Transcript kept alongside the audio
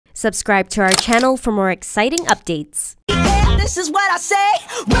Subscribe to our channel for more exciting updates. Yeah, this is what I say.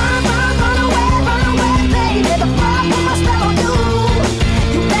 Run away, baby. The problem must on you.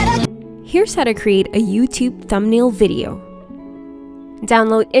 You better. Here's how to create a YouTube thumbnail video.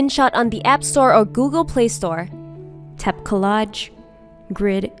 Download InShot on the App Store or Google Play Store. Tap Collage,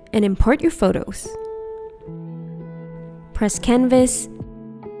 Grid, and import your photos. Press Canvas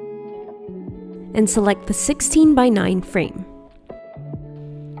and select the 16:9 frame.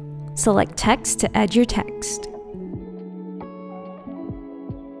 Select Text to add your text.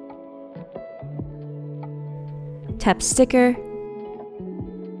 Tap Sticker.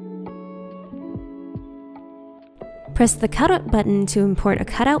 Press the Cutout button to import a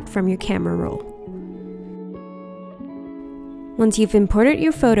cutout from your camera roll. Once you've imported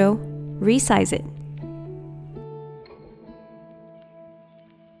your photo, resize it.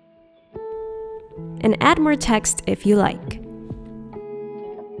 And add more text if you like.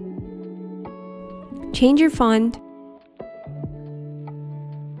 Change your font.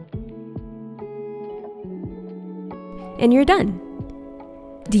 And you're done.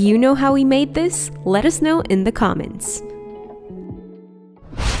 Do you know how we made this? Let us know in the comments.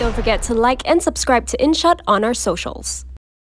 Don't forget to like and subscribe to InShot on our socials.